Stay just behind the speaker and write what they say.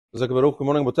Good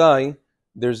morning, Botai.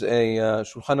 There's a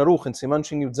Shulchan Aruch in Siman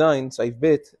Shin Yud Zayin, Saif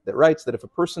Bet, that writes that if a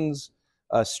person's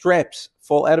straps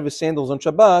fall out of his sandals on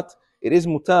Shabbat, it is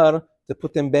mutar to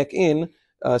put them back in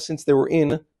since they were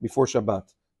in before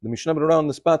Shabbat. The Mishnah Berurah on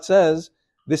the spot says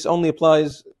this only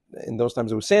applies, in those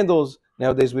times it was sandals,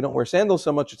 nowadays we don't wear sandals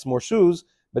so much, it's more shoes,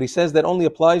 but he says that only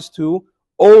applies to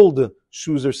old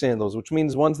shoes or sandals, which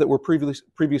means ones that were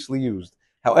previously used.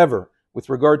 However, with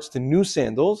regards to new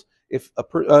sandals, if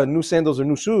new sandals or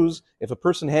new shoes, if a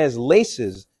person has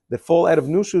laces that fall out of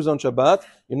new shoes on Shabbat,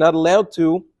 you're not allowed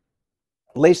to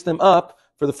lace them up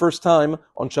for the first time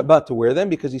on Shabbat to wear them,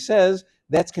 because he says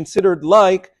that's considered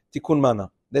like tikkun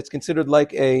mana. That's considered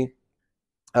like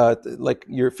like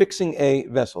you're fixing a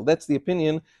vessel. That's the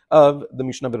opinion of the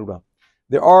Mishnah Berurah.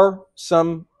 There are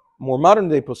some more modern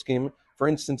day poskim, for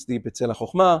instance, the Betzalel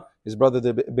Chochma, his brother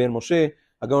the Ben Moshe,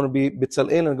 are going to be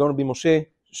Betzalel and are going to be Moshe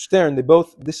Stern. They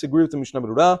both disagree with the Mishnah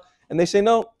Berurah, and they say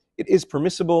no, it is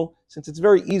permissible since it's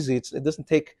very easy. It doesn't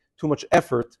take too much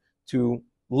effort to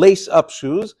lace up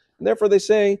shoes, and therefore they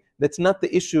say that's not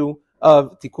the issue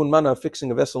of tikkun mana,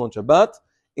 fixing a vessel on Shabbat.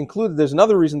 Included, there's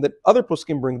another reason that other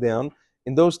poskim bring down.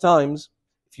 In those times,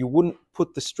 if you wouldn't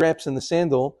put the straps in the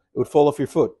sandal, it would fall off your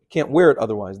foot. You can't wear it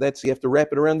otherwise. You have to wrap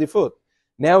it around your foot.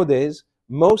 Nowadays,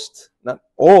 most, not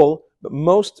all, but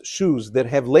most shoes that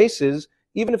have laces,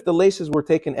 even if the laces were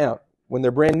taken out when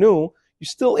they're brand new, you're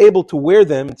still able to wear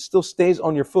them. It still stays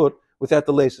on your foot without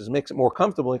the laces. It makes it more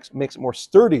comfortable, it makes it more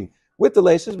sturdy with the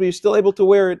laces, but you're still able to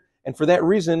wear it. And for that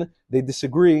reason, they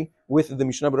disagree with the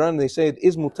Mishnah Berurah, and they say it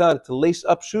is mutar to lace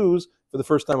up shoes for the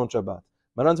first time on Shabbat.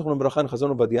 Maran Zochron Baruch Han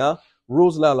Chazon Ovadia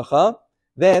rules la'alacha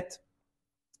that,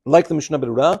 like the Mishnah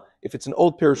Berurah, if it's an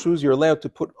old pair of shoes, you're allowed to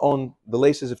put on the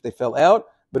laces if they fell out,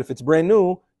 but if it's brand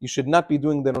new, you should not be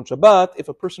doing that on Shabbat. If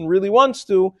a person really wants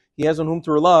to, he has on whom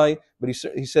to rely, but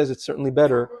he says it's certainly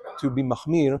better to be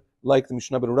mahmir, like the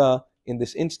Mishnah Berurah in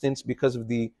this instance, because of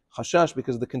the chashash,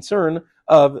 because of the concern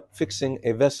of fixing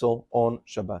a vessel on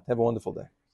Shabbat. Have a wonderful day.